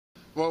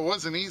Well, it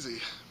wasn't easy,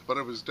 but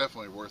it was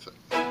definitely worth it.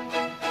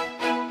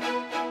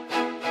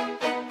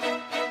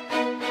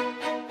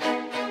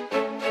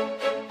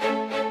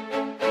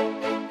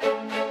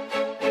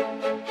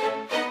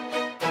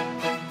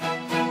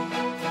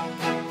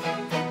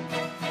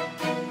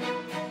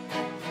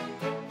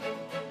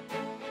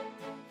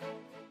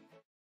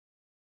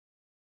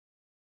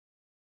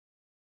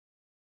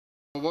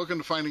 Well, welcome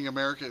to Finding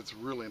America. It's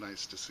really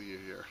nice to see you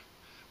here.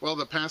 Well,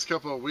 the past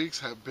couple of weeks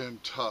have been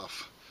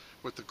tough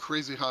with the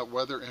crazy hot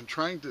weather and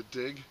trying to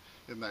dig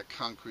in that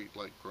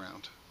concrete-like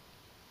ground.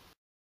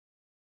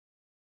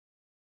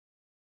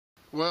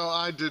 Well,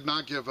 I did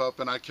not give up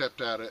and I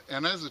kept at it.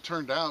 And as it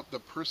turned out, the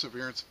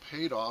perseverance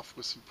paid off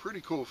with some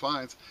pretty cool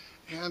finds,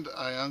 and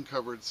I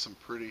uncovered some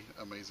pretty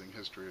amazing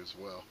history as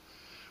well.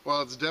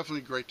 Well, it's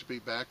definitely great to be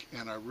back,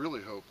 and I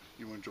really hope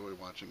you enjoy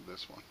watching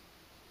this one.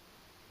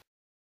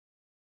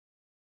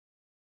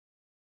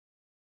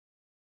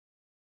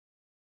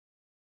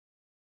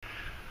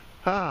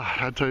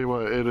 I tell you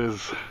what, it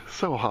is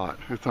so hot.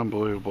 It's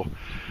unbelievable.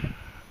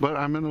 But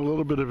I'm in a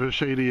little bit of a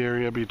shady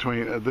area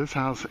between this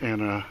house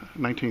and a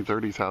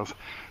 1930s house.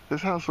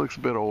 This house looks a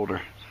bit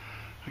older.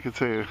 I could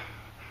say it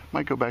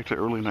might go back to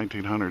early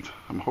 1900s.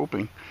 I'm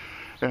hoping.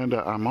 And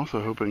I'm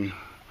also hoping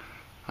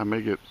I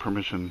may get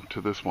permission to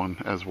this one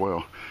as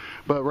well.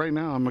 But right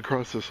now I'm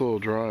across this little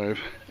drive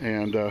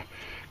and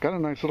got a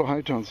nice little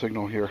high tone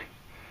signal here.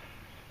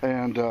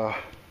 And I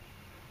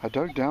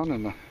dug down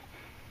and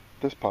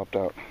this popped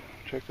out.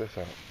 Check this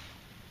out.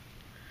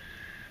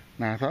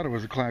 Now I thought it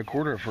was a clad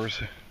quarter at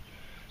first.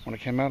 When it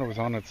came out it was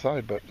on its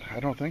side, but I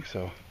don't think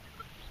so.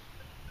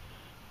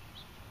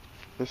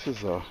 This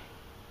is a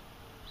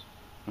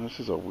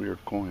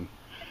weird coin.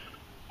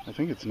 I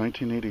think it's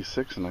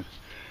 1986 and I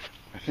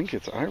think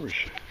it's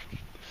Irish.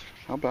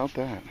 How about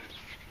that?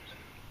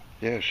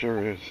 Yeah, it sure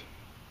is.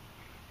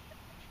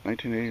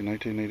 1980,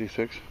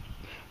 1986.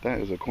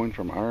 That is a coin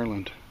from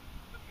Ireland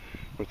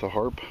with a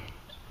harp.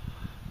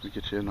 Let me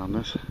get you in on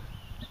this.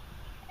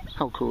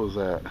 How cool is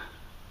that?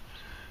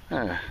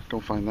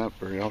 Don't find that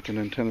very often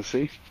in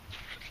Tennessee.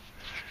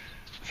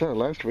 So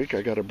last week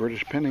I got a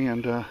British penny,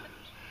 and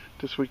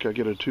this week I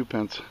get a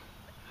 2-pence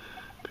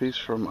piece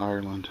from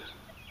Ireland.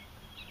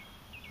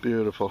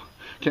 Beautiful.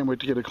 Can't wait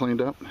to get it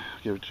cleaned up.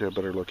 Give you a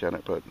better look at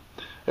it, but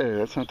hey,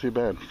 that's not too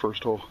bad.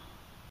 First hole.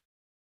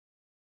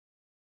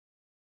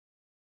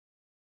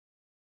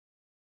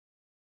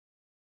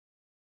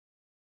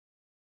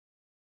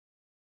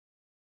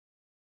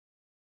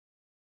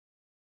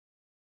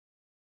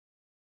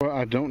 Well,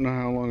 I don't know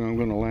how long I'm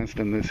going to last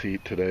in this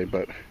heat today,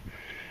 but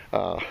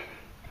I'm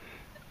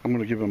going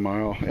to give it my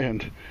all.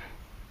 And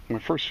my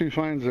first few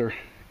finds are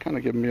kind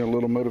of giving me a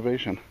little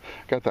motivation.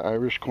 Got the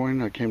Irish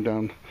coin. I came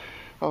down,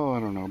 I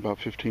don't know, about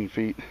 15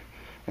 feet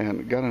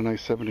and got a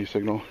nice 70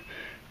 signal.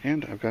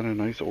 And I've got a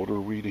nice older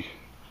weedy.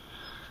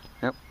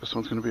 Yep, this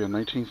one's going to be a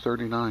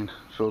 1939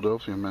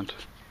 Philadelphia mint.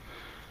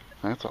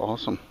 That's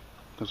awesome.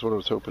 That's what I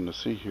was hoping to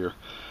see here.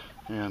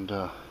 And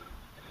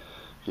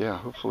yeah,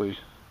 hopefully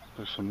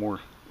there's some more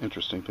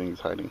interesting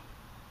things hiding.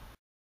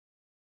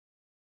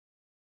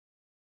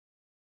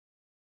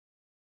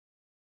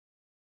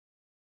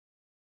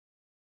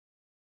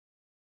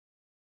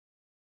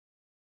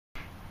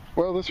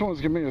 Well, this one was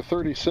giving me a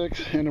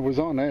 36 and it was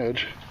on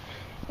edge,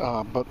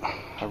 but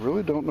I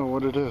really don't know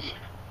what it is.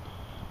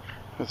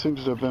 It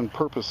seems to have been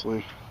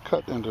purposely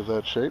cut into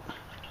that shape.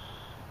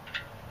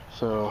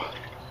 So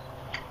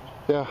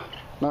yeah,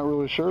 not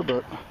really sure,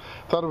 but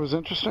thought it was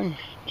interesting.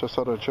 Just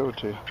thought I'd show it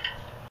to you.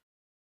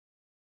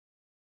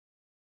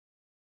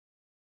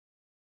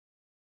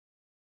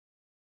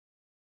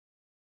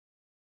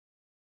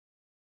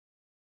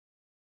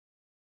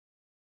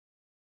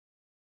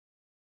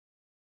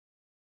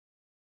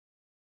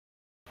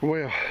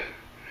 Well,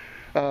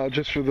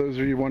 just for those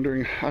of you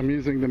wondering, I'm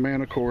using the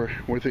Manticore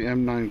with the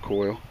M9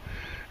 coil,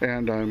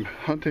 and I'm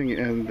hunting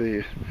in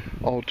the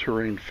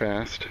all-terrain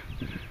fast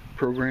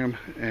program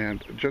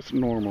and just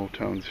normal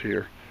tones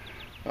here.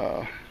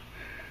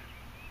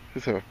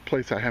 It's a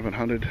place I haven't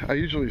hunted. I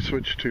usually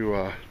switch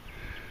to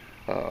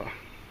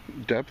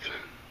depth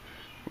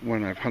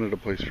when I've hunted a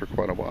place for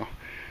quite a while.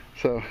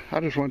 So I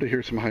just wanted to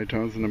hear some high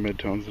tones and the mid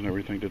tones and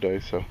everything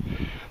today, so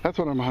that's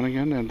what I'm hunting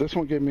in. And this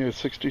one gave me a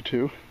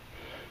 62.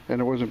 And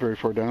it wasn't very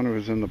far down, it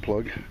was in the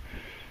plug.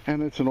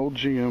 And it's an old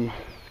GM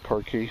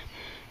car key.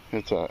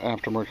 It's an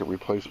aftermarket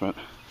replacement.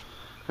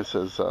 It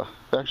says, it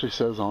actually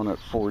says on it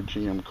Ford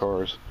GM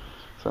cars.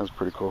 Sounds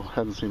pretty cool.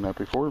 Hadn't seen that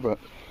before, but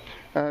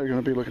you're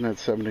going to be looking at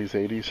 70s,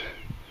 80s.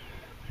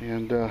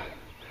 And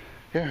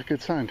yeah,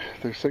 good sign.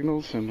 There's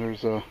signals and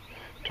there's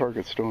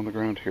targets still on the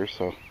ground here,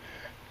 so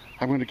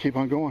I'm going to keep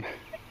on going.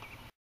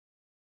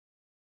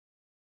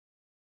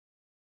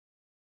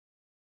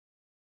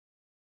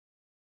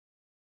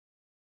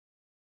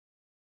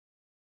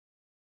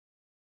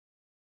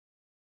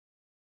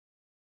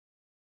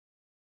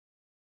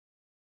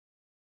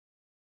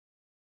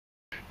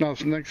 Now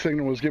this next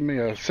signal was giving me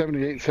a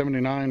 78,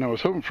 79. I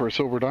was hoping for a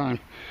silver dime,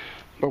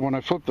 but when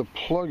I flipped the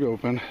plug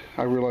open,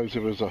 I realized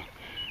it was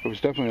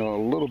definitely a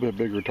little bit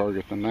bigger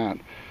target than that.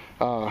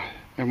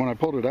 And when I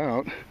pulled it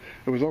out,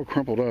 it was all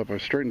crumpled up. I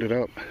straightened it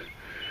up,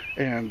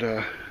 and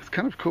it's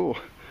kind of cool.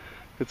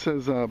 It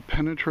says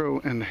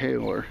Penetro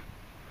Inhaler.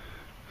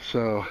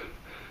 So,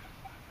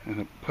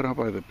 and it put out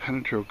by the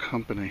Penetro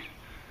company.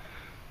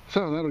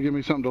 So that'll give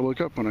me something to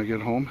look up when I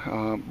get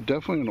home.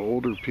 Definitely an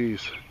older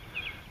piece,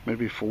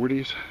 maybe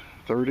 40s,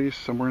 30s,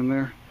 somewhere in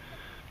there.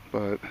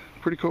 But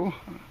pretty cool.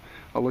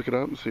 I'll look it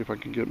up and see if I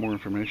can get more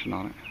information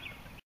on it.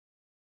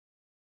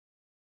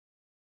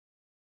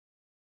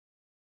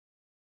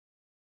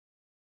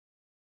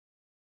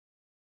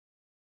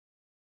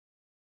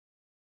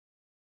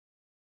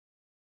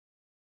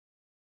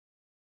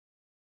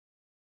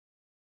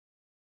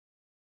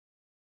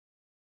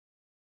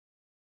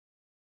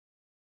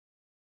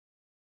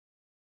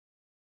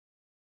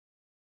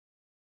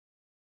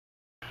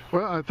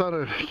 Well, I thought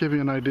I'd give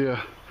you an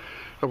idea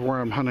of where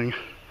I'm hunting.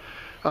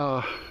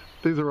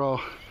 These are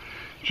all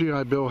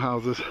GI Bill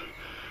houses,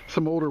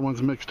 some older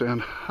ones mixed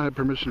in. I have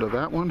permission to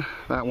that one.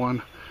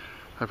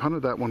 I've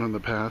hunted that one in the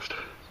past.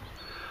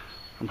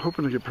 I'm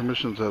hoping to get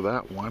permission to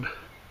that one.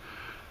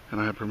 And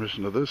I have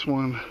permission to this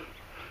one,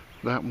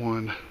 that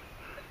one,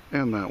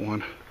 and that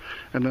one.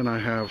 And then I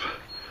have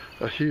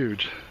a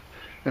huge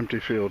empty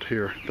field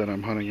here that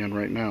I'm hunting in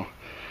right now.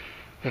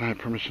 And I have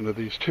permission to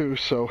these two,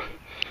 so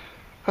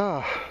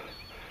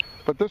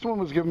but this one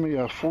was giving me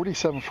a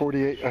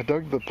 47-48. I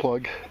dug the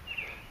plug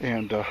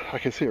and I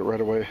can see it right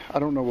away. I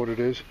don't know what it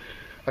is.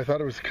 I thought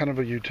it was kind of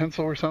a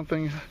utensil or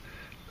something,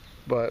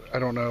 but I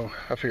don't know.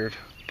 I figured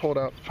pull it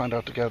out, find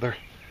out together.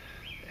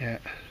 And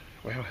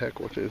well, heck,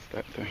 what is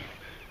that thing?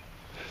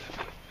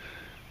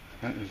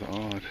 That is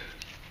odd.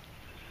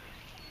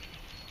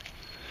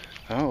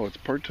 Oh, it's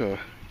part to,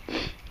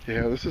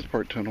 yeah, this is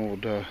part to an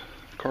old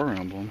car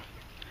emblem.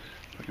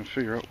 If I can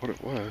figure out what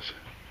it was.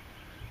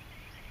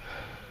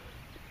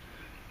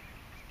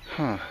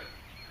 Huh.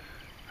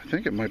 I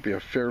think it might be a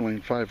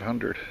Fairlane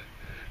 500.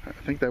 I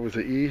think that was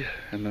an E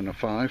and then a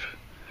 5.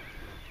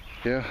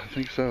 Yeah, I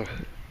think so.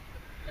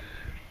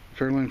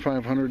 Fairlane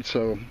 500,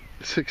 so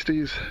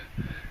 60s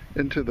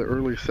into the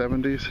early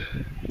 70s.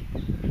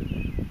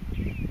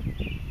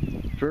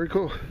 Very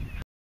cool.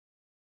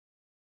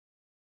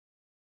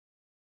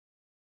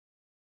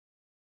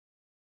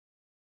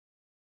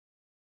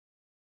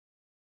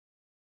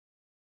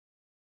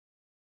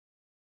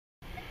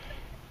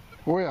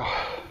 Well,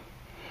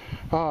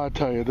 I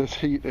tell you, this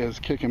heat is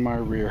kicking my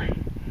rear.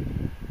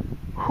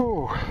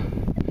 Whew.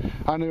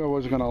 I knew I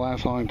wasn't going to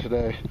last long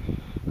today.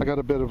 I got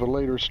a bit of a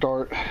later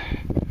start,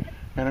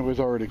 and it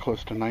was already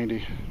close to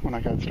 90 when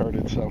I got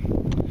started, so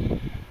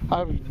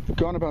I've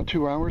gone about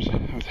 2 hours.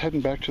 I was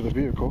heading back to the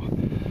vehicle,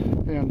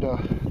 and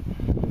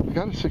I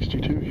got a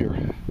 62 here.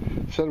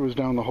 Said it was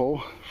down the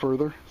hole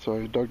further, so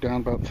I dug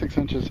down about 6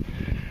 inches,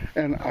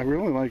 and I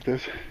really like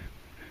this.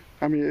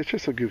 I mean, it's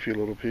just a goofy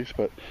little piece,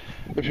 but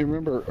if you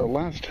remember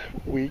last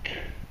week,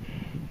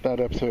 that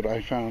episode,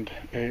 I found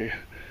a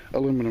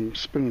aluminum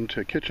spoon to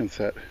a kitchen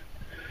set,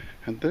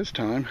 and this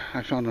time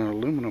I found an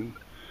aluminum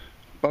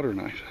butter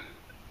knife.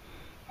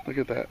 Look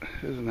at that.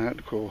 Isn't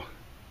that cool?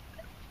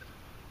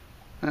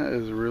 That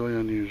is really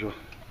unusual.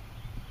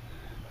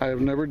 I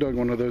have never dug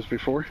one of those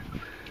before,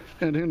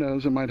 and who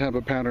knows, it might have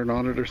a pattern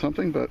on it or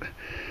something, but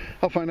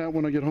I'll find out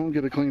when I get home,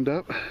 get it cleaned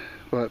up.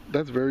 But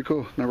that's very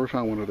cool. Never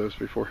found one of those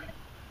before.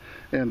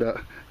 And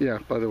yeah,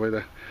 by the way,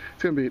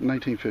 it's going to be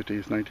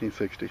 1950s,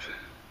 1960s.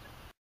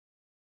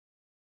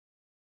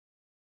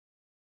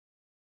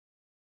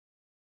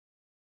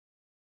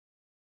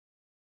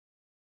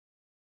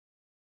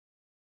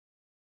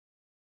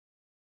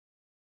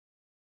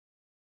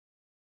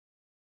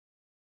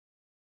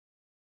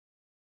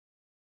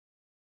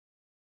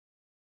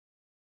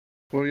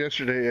 Well,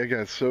 yesterday it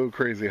got so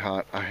crazy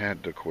hot, I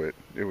had to quit.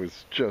 It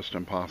was just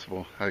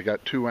impossible. I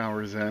got 2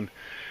 hours in,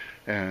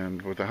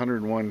 and with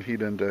 101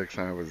 heat index,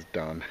 I was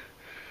done.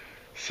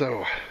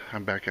 So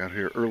I'm back out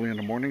here early in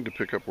the morning to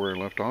pick up where I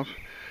left off,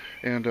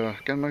 and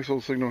got a nice little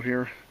signal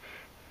here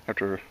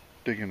after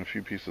digging a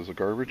few pieces of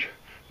garbage.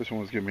 This one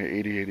was giving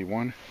me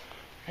 80-81,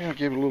 and I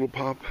gave it a little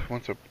pop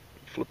once I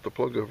flipped the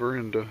plug over,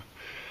 and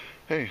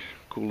hey,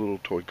 cool little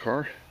toy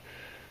car.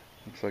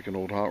 Looks like an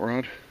old hot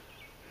rod.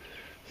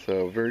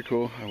 So very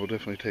cool. I will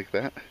definitely take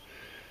that.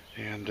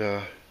 And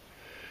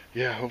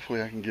yeah,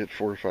 hopefully I can get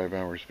 4 or 5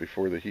 hours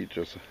before the heat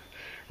just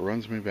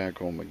runs me back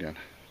home again.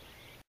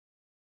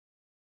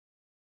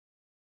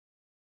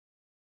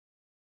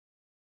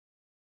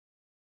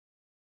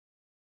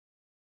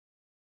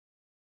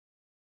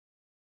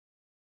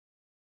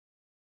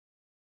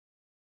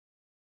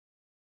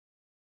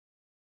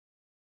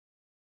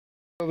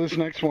 So this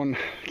next one,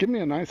 give me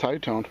a nice high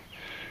tone.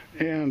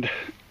 And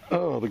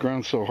oh, the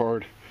ground's so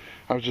hard.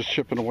 I was just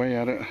chipping away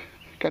at it.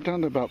 Got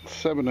down to about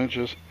 7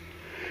 inches.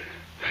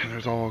 And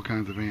there's all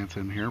kinds of ants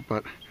in here,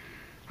 but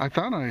I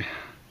thought I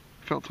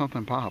felt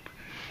something pop.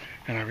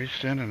 And I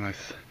reached in and I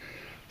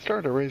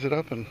started to raise it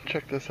up, and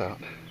check this out.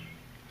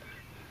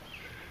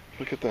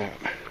 Look at that.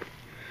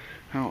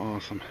 How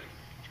awesome.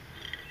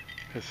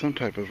 It's some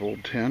type of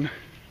old tin.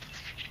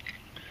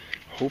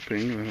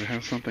 Hoping that it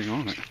has something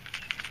on it.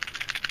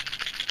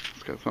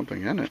 It's got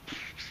something in it.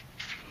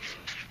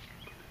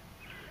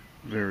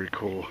 Very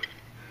cool.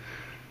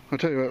 I'll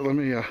tell you what, let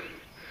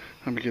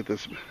me get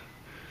this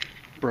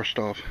brushed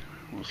off.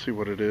 We'll see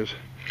what it is.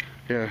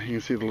 Yeah, you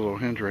can see the little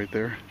hinge right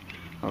there.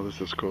 Oh,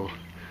 this is cool.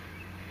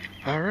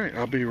 Alright,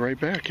 I'll be right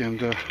back and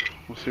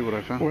we'll see what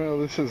I found. Well,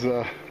 this is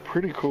a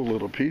pretty cool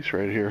little piece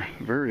right here.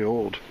 Very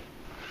old.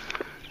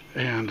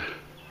 And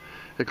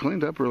it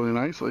cleaned up really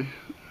nicely.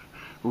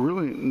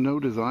 Really no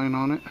design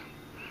on it,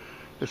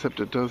 except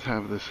it does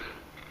have this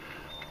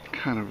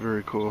kind of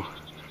very cool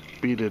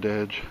beaded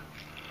edge.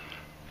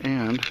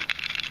 And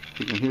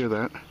you can hear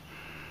that.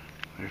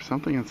 There's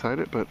something inside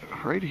it, but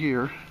right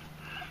here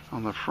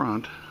on the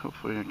front,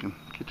 hopefully I can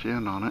get you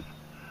in on it,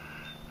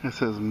 it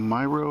says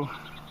Miro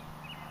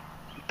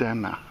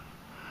Dena.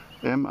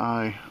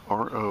 M-I-R-O-D-E-N-A.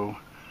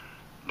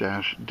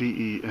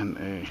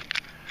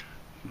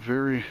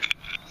 Very,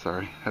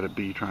 sorry, had a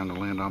bee trying to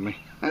land on me.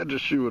 I had to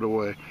shoo it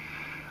away.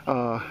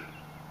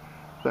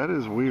 That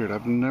is weird.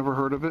 I've never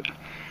heard of it.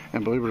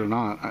 And believe it or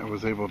not, I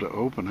was able to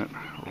open it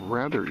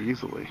rather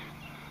easily.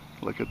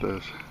 Look at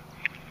this.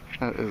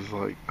 That is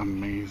like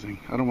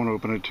amazing. I don't want to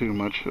open it too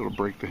much. It'll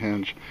break the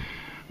hinge.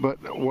 But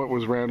what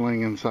was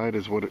rattling inside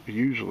is what it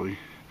usually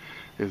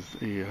is,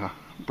 the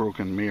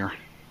broken mirror.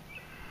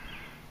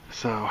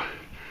 So,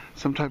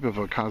 some type of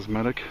a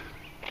cosmetic,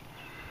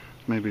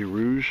 maybe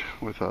rouge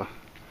with a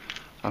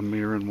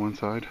mirror in one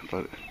side,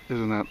 but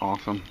isn't that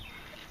awesome?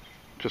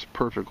 Just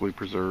perfectly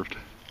preserved.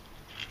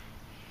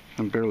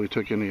 And barely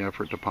took any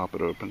effort to pop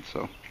it open,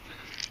 so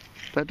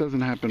that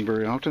doesn't happen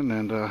very often,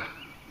 and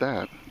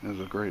that is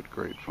a great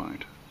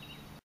find.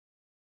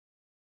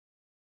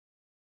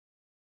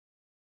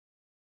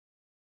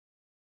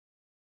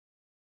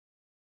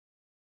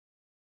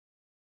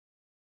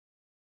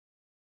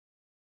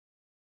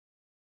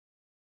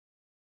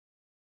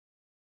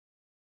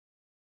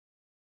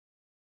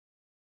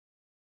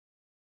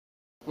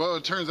 Well,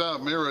 it turns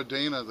out Miro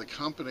Dena, the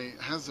company,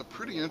 has a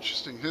pretty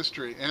interesting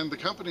history, and the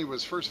company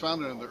was first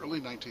founded in the early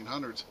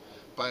 1900s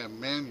by a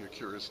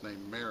manicurist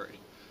named Mary.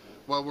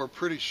 Well, we're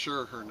pretty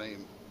sure her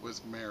name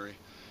was Mary.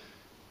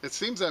 It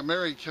seems that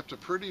Mary kept a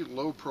pretty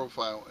low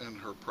profile in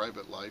her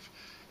private life,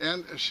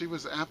 and she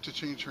was apt to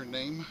change her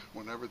name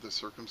whenever the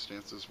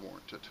circumstances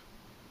warranted.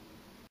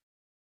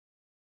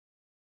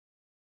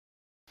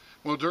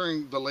 Well,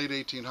 during the late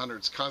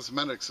 1800s,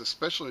 cosmetics,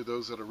 especially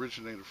those that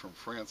originated from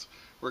France,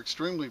 were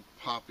extremely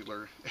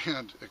popular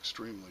and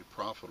extremely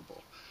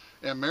profitable.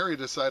 And Mary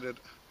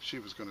decided she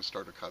was going to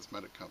start a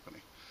cosmetic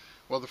company.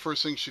 Well, the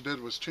first thing she did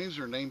was change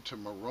her name to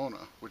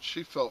Marona, which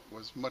she felt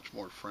was much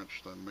more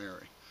French than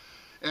Mary.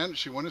 And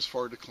she went as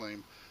far to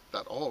claim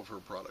that all of her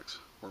products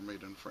were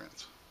made in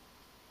France.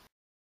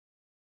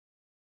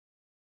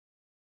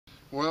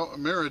 Well,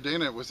 Miro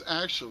Dena was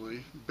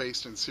actually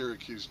based in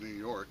Syracuse, New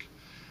York.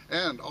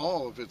 And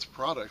all of its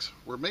products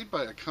were made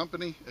by a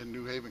company in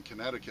New Haven,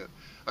 Connecticut,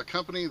 a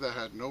company that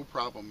had no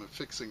problem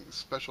affixing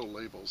special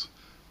labels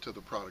to the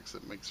products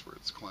it makes for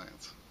its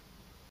clients.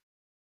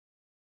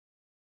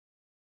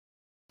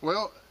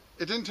 Well,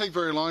 it didn't take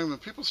very long when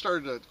people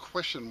started to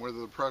question whether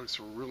the products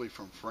were really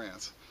from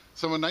France.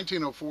 So in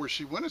 1904,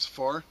 she went as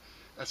far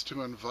as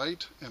to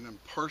invite an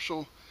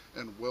impartial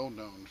and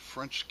well-known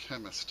French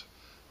chemist,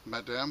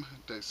 Madame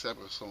de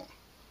Sabrison.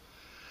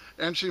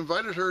 And she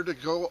invited her to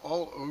go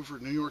all over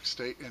New York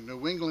State and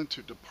New England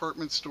to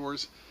department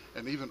stores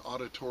and even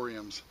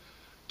auditoriums,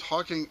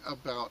 talking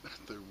about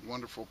the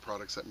wonderful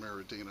products that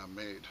Miro Dena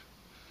made.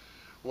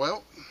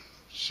 Well,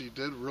 she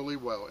did really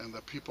well, and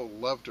the people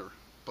loved her,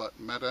 but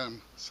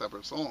Madame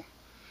Sabrison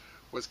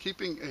was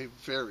keeping a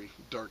very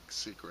dark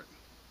secret.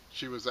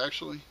 She was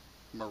actually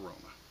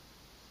Marona.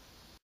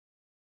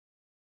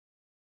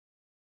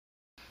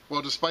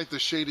 Well, despite the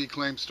shady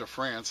claims to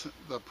France,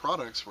 the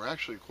products were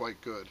actually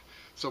quite good.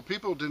 So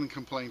people didn't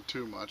complain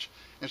too much,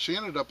 and she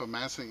ended up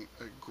amassing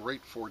a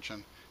great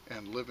fortune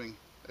and living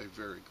a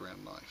very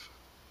grand life.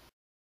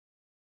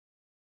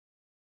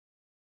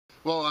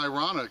 Well,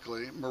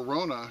 ironically,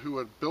 Marona, who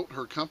had built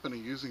her company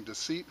using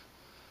deceit,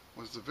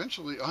 was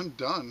eventually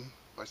undone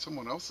by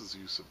someone else's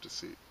use of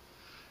deceit.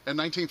 In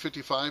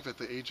 1955, at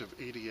the age of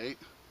 88,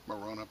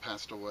 Marona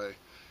passed away,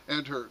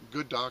 and her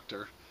good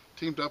doctor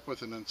teamed up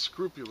with an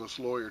unscrupulous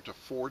lawyer to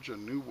forge a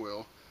new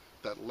will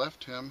that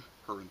left him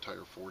her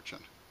entire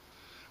fortune.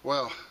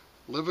 Well,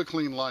 live a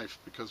clean life,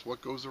 because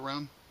what goes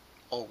around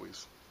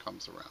always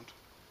comes around.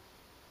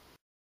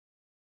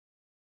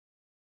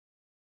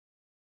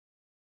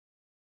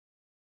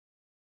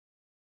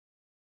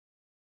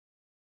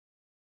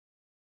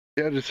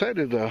 Yeah, I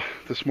decided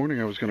this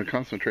morning I was going to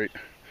concentrate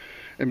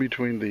in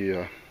between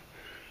the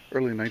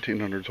early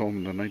 1900s home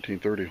and the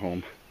 1930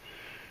 home.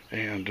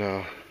 And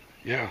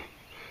yeah,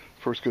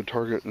 first good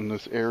target in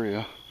this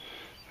area.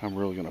 I'm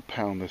really going to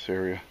pound this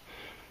area.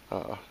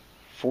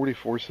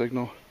 44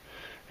 signal,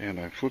 and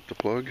I flipped the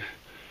plug,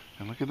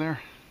 and look at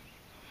there.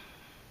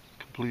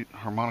 Complete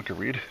harmonica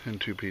reed in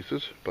two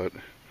pieces, but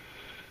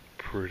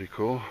pretty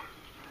cool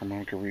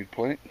harmonica reed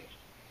plate.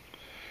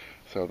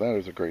 So that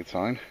is a great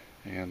sign.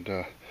 And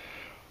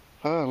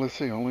let's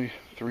see, only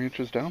 3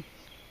 inches down.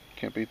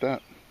 Can't beat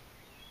that.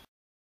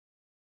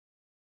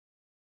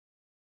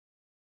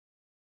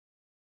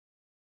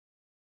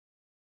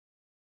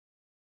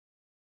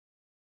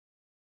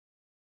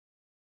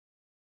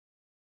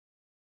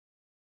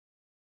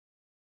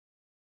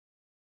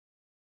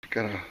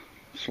 Got a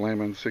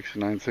slamming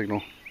 69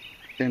 signal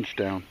inch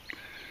down,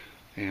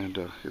 and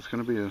it's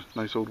going to be a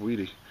nice old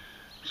weedy.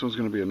 This one's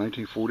going to be a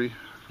 1940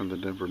 from the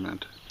Denver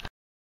Mint.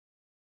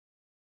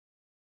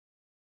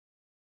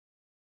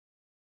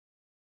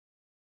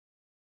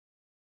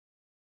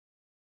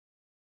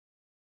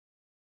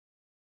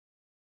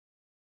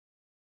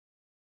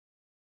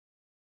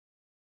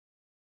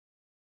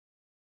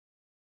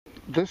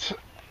 This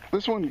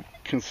one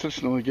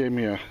consistently gave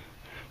me a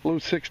low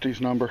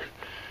 60s number.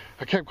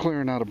 I kept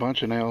clearing out a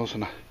bunch of nails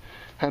and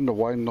having to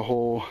widen the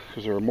hole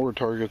because there were more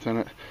targets in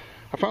it.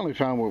 I finally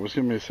found what was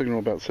giving me a signal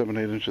about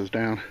 7-8 inches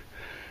down,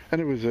 and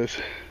it was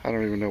this. I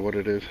don't even know what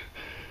it is.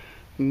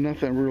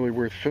 Nothing really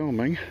worth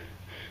filming.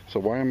 So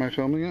why am I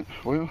filming it?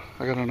 Well,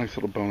 I got a nice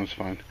little bonus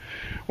find.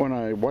 When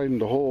I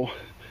widened the hole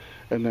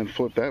and then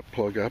flipped that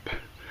plug up,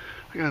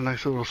 I got a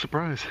nice little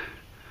surprise.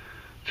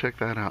 Check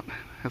that out.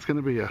 It's going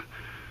to be a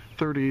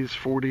 30s,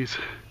 40s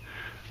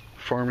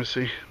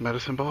pharmacy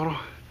medicine bottle.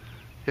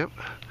 Yep,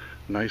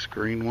 nice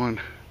green one.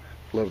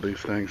 Love these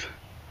things.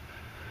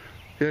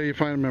 Yeah, you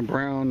find them in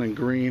brown and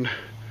green.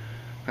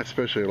 I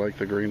especially like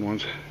the green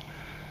ones.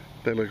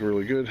 They look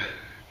really good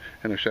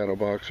in a shadow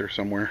box or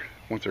somewhere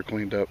once they're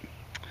cleaned up.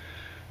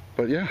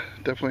 But yeah,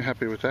 definitely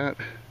happy with that.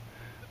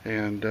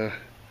 And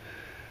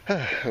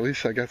at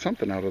least I got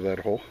something out of that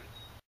hole.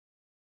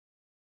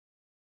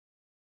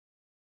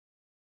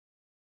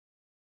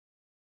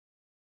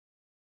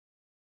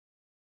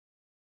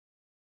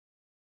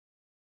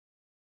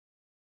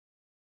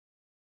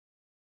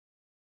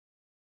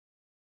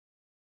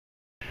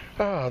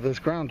 This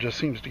ground just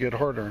seems to get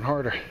harder and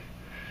harder.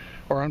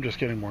 Or I'm just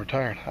getting more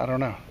tired. I don't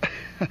know.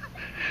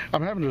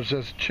 I'm having to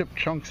just chip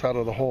chunks out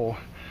of the hole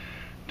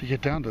to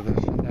get down to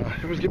this. And,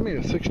 it was giving me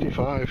a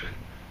 65.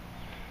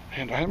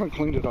 And I haven't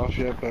cleaned it off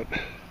yet, but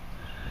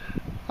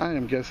I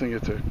am guessing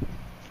it's a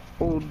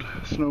old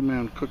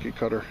snowman cookie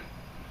cutter.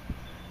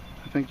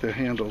 I think the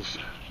handle's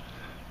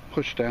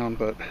pushed down,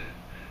 but it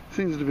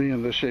seems to be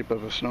in the shape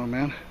of a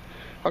snowman.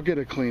 I'll get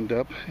it cleaned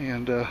up,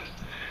 and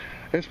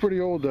it's pretty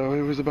old though.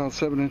 It was about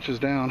 7 inches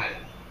down,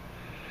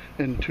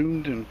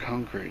 entombed in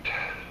concrete.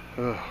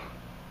 Ugh.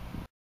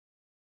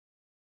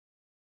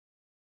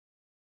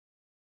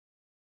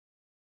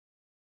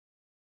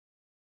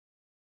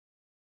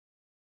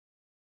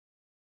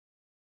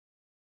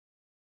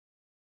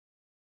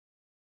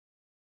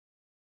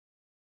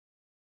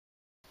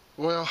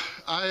 Well,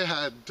 I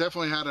had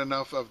definitely had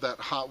enough of that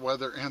hot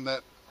weather and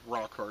that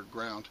rock hard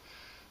ground.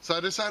 So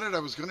I decided I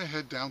was going to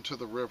head down to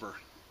the river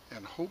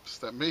in hopes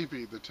that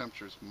maybe the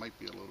temperatures might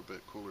be a little bit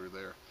cooler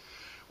there.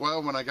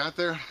 Well, when I got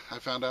there, I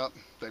found out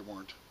they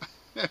weren't.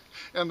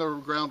 And the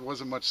ground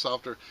wasn't much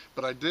softer,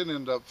 but I did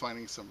end up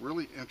finding some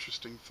really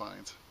interesting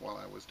finds while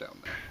I was down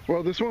there.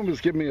 Well, this one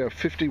was giving me a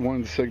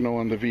 51 signal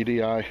on the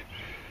VDI,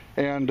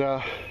 and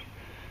yeah,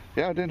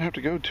 I didn't have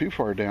to go too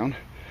far down.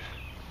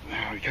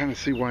 I kind of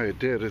see why it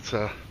did. It's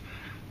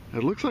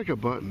it looks like a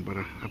button, but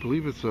I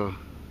believe it's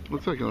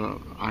looks like an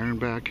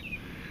ironback.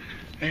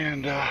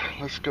 And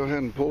let's go ahead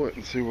and pull it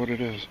and see what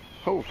it is.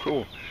 Oh,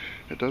 cool!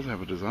 It does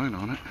have a design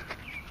on it.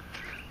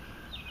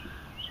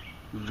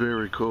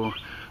 Very cool.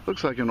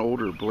 Looks like an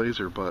older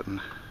Blazer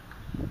button.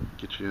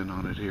 Get you in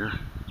on it here.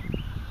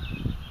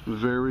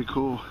 Very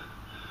cool.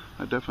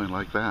 I definitely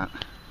like that.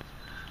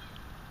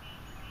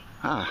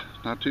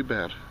 Not too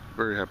bad.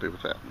 Very happy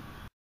with that.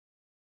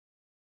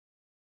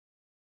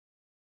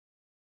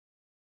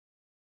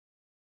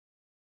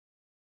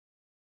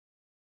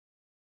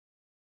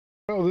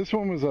 Well, this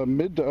one was a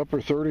mid to upper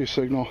 30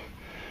 signal.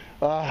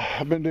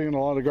 I've been doing a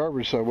lot of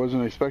garbage, so I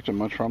wasn't expecting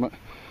much from it.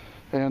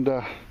 And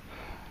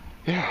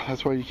yeah,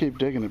 that's why you keep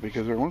digging it,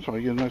 because every once in a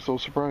while you get a nice little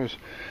surprise.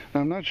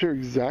 Now, I'm not sure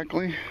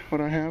exactly what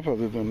I have,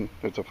 other than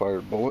it's a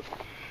fired bullet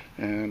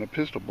and a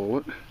pistol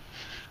bullet,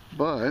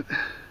 but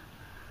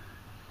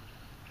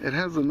it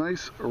has a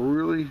nice,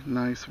 really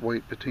nice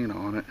white patina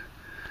on it,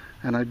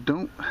 and I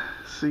don't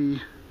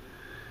see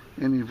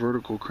any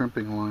vertical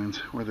crimping lines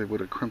where they would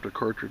have crimped a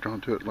cartridge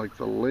onto it like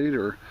the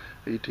later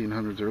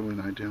 1800s, early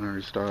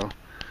 1900s style.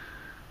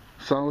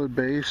 Solid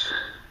base.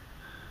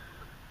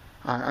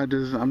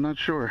 I'm not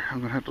sure.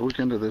 I'm gonna have to look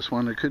into this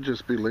one. It could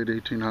just be late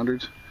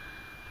 1800s,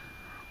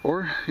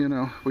 or you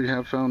know, we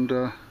have found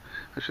I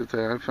should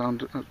say I've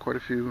found quite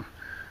a few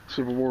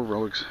Civil War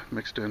relics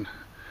mixed in,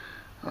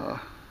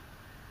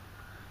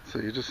 so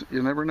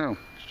you never know.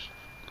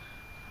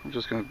 I'm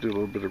just gonna do a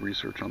little bit of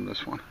research on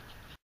this one.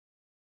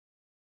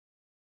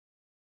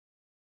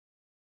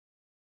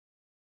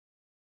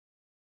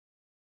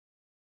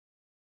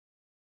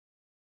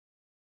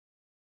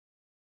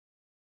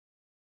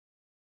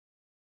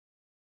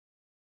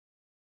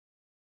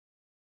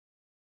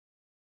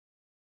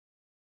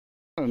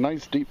 A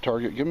nice deep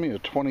target. Give me a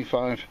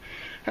 25.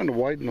 And to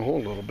widen the hole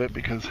a little bit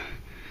because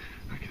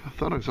I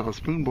thought I saw a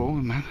spoon bowl,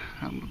 and that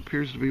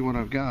appears to be what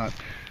I've got.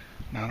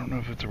 Now, I don't know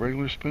if it's a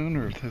regular spoon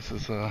or if this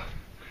is a,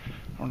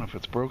 I don't know if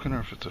it's broken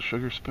or if it's a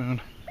sugar spoon.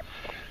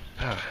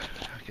 I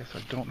guess I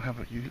don't have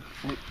it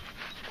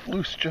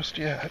loose just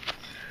yet.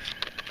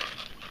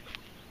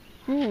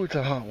 Ooh, it's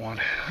a hot one.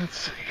 Let's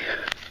see.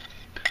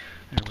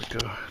 There we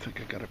go. I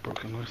think I got it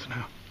broken loose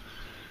now.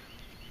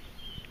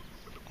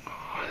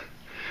 Oh,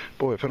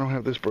 boy, if I don't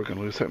have this broken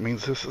loose, that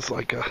means this is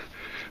like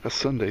a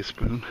Sunday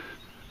spoon.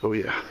 Oh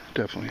yeah,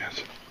 definitely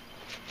is.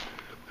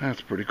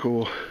 That's pretty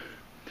cool.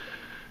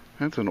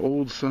 That's an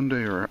old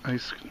Sunday or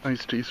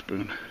iced tea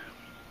spoon.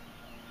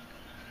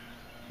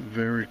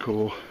 Very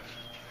cool.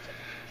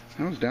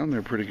 That was down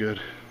there pretty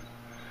good.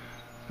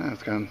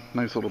 It's got a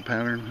nice little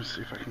pattern. Let's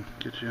see if I can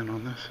get you in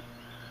on this.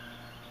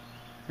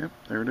 Yep,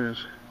 there it is.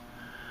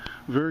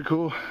 Very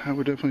cool. I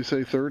would definitely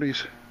say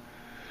 30s.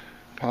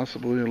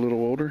 Possibly a little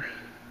older.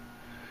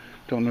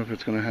 Don't know if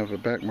it's going to have a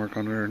back mark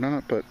on it or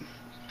not, but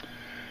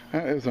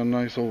that is a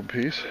nice old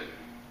piece.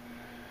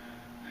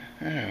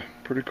 Yeah,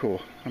 pretty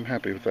cool. I'm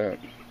happy with that.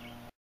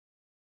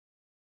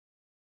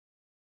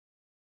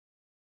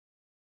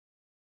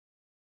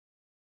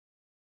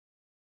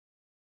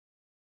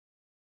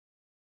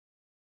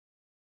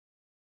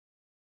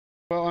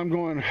 Well, I'm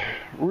going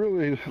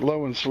really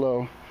low and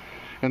slow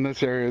in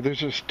this area. There's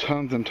just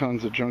tons and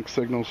tons of junk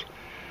signals.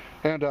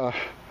 And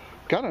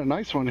got a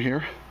nice one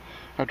here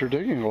after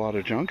digging a lot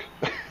of junk.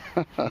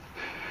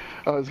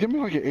 It's giving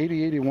me like an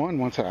 80-81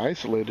 once I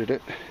isolated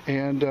it.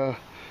 And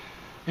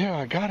yeah,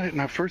 I got it, and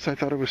at first I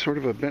thought it was sort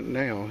of a bent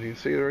nail. You can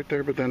see it right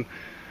there, but then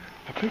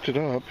I picked it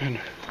up, and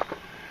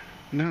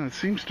no, it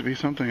seems to be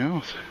something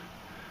else.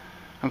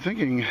 I'm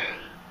thinking,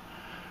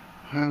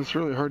 it's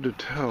really hard to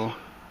tell.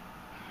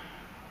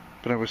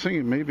 But I was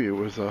thinking maybe it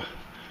was a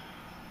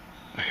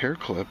hair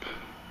clip.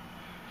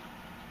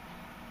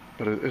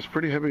 But it's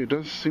pretty heavy. It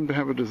does seem to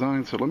have a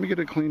design. So let me get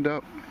it cleaned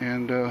up.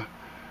 And yeah,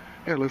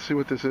 let's see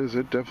what this is.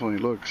 It definitely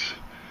looks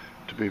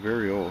to be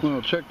very old.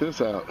 Well, check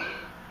this out.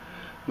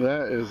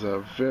 That is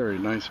a very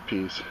nice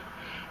piece.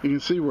 You can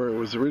see where it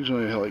was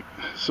originally like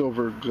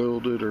silver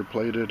gilded or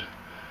plated.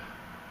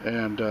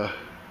 And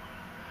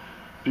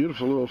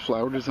beautiful little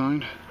flower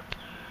design.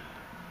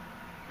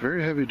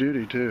 Very heavy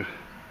duty too.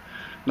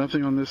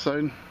 Nothing on this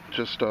side,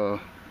 just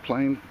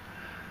plain.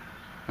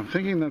 I'm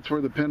thinking that's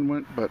where the pin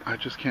went, but I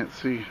just can't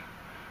see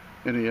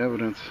any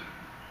evidence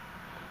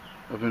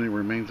of any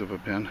remains of a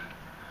pin.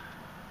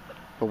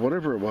 But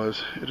whatever it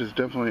was, it is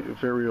definitely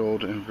very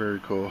old and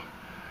very cool.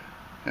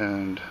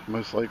 And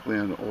most likely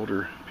an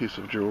older piece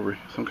of jewelry.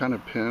 Some kind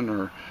of pin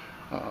or,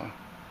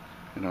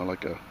 you know,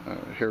 like a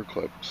hair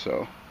clip.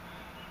 So,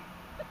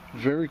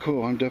 very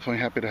cool. I'm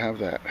definitely happy to have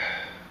that.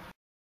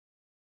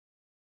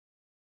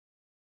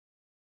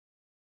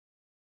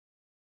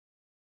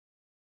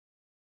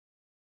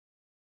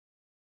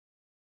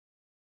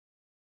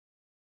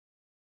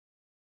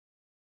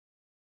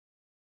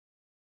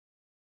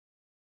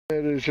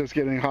 It is just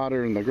getting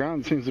hotter and the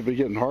ground seems to be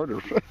getting harder.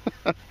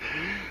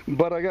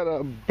 But I got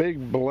a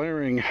big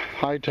blaring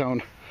high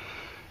tone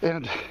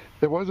and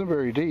it wasn't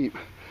very deep.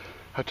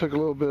 I took a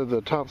little bit of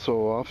the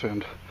topsoil off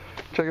and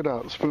check it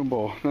out, spoon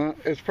bowl. Now,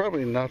 it's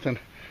probably nothing,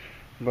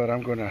 but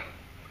I'm gonna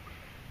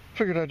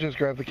figured I'd just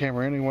grab the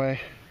camera anyway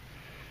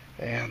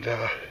and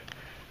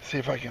see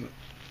if I can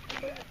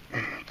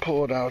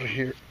pull it out of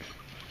here.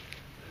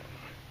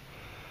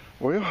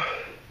 Well,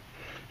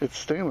 it's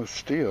stainless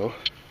steel.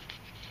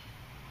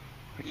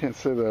 I can't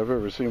say that I've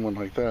ever seen one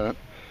like that.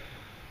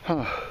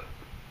 Huh.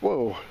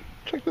 Whoa,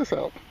 check this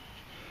out.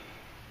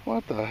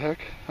 What the heck?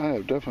 I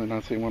have definitely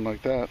not seen one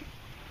like that.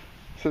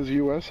 It says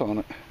US on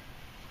it.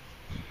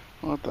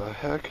 What the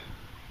heck?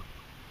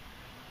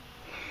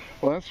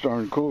 Well, that's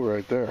darn cool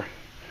right there.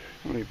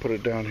 Let me put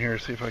it down here,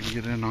 see if I can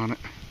get in on it.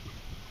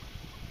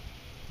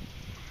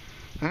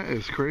 That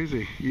is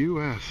crazy.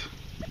 US.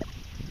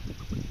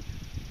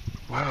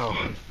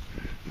 Wow.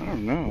 I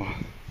don't know.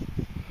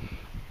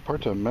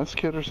 Part of a mess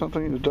kit or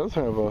something. It does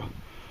have a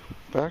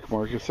back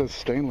mark. It says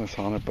stainless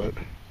on it, but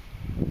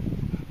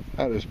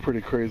that is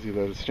pretty crazy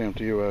that it's stamped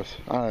US.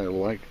 I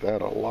like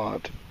that a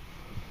lot.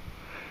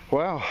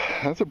 Wow,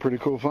 that's a pretty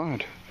cool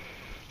find.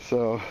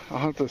 So I'll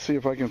have to see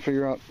if I can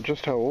figure out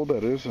just how old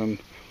that is, and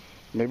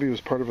maybe it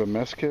was part of a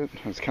mess kit.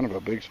 It's kind of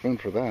a big spoon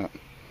for that.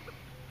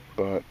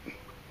 But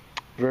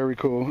very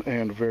cool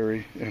and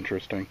very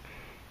interesting.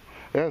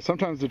 Yeah,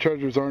 sometimes the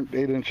treasures aren't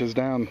 8 inches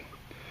down.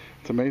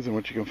 It's amazing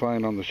what you can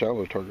find on the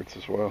shallow targets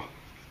as well.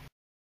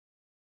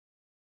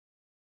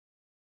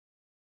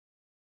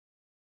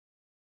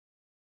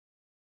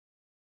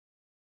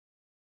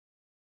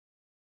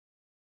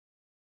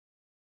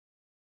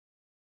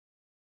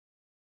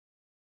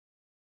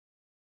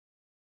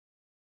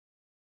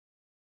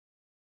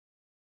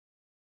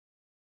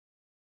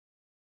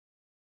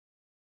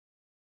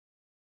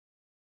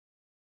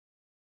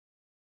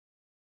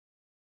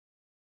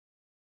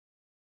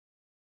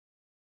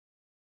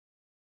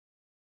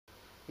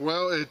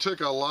 Well, it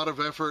took a lot of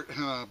effort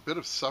and a bit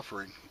of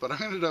suffering, but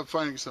I ended up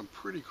finding some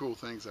pretty cool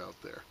things out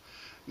there.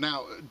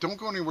 Now, don't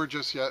go anywhere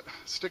just yet.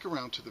 Stick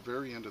around to the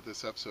very end of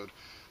this episode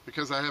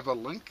because I have a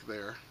link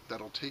there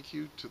that'll take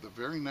you to the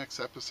very next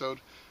episode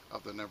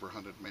of the Never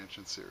Hunted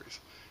Mansion series,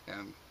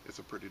 and it's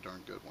a pretty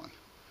darn good one.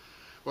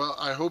 Well,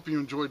 I hope you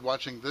enjoyed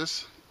watching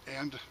this,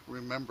 and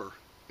remember,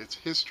 it's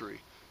history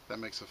that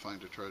makes a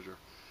find a treasure.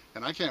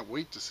 And I can't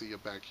wait to see you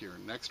back here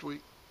next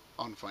week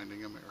on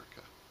Finding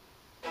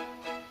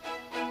America.